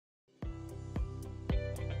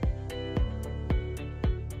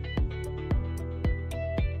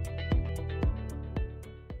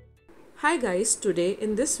Hi guys, today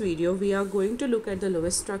in this video we are going to look at the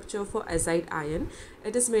Lewis structure for azide ion.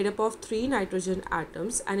 It is made up of 3 nitrogen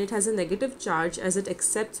atoms and it has a negative charge as it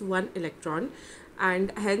accepts 1 electron,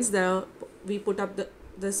 and hence we put up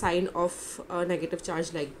the sign of a negative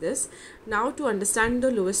charge like this. Now to understand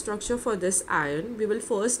the Lewis structure for this ion, we will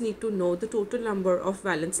first need to know the total number of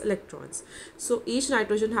valence electrons. So each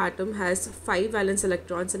nitrogen atom has 5 valence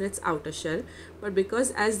electrons in its outer shell, but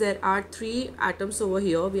because as there are 3 atoms over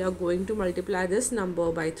here, we are going to multiply this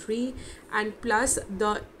number by 3 and plus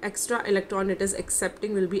the extra electron it is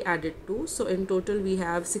accepting will be added to. So in total we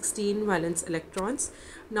have 16 valence electrons.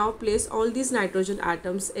 Now place all these nitrogen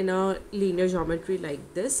atoms in a linear geometry like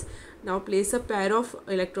this. Now place a pair of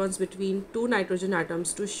electrons between 2 nitrogen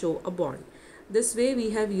atoms to show a bond. This way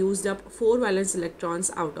we have used up 4 valence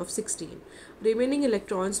electrons out of 16. Remaining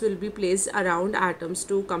electrons will be placed around atoms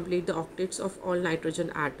to complete the octets of all nitrogen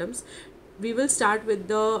atoms. We will start with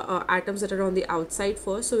the atoms that are on the outside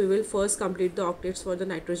first. So we will first complete the octets for the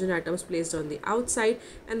nitrogen atoms placed on the outside,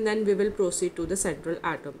 and then we will proceed to the central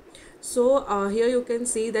atom. So here you can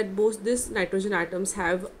see that both these nitrogen atoms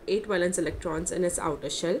have 8 valence electrons in its outer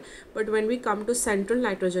shell, but when we come to central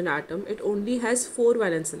nitrogen atom, it only has 4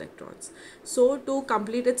 valence electrons. So to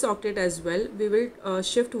complete its octet as well, we will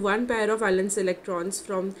shift one pair of valence electrons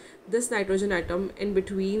from this nitrogen atom in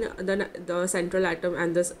between the central atom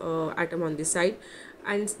and this atom on the side,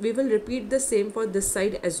 and we will repeat the same for this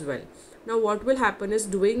side as well. Now what will happen is,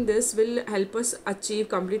 doing this will help us achieve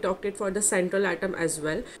complete octet for the central atom as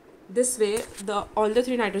well. This way all the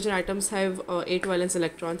 3 nitrogen atoms have 8 valence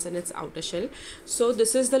electrons in its outer shell. So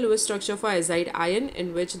this is the Lewis structure for azide ion,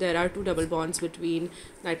 in which there are 2 double bonds between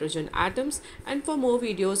nitrogen atoms. And for more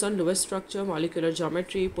videos on Lewis structure, molecular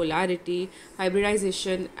geometry, polarity,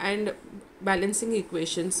 hybridization and balancing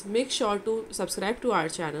equations, make sure to subscribe to our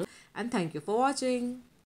channel, and thank you for watching.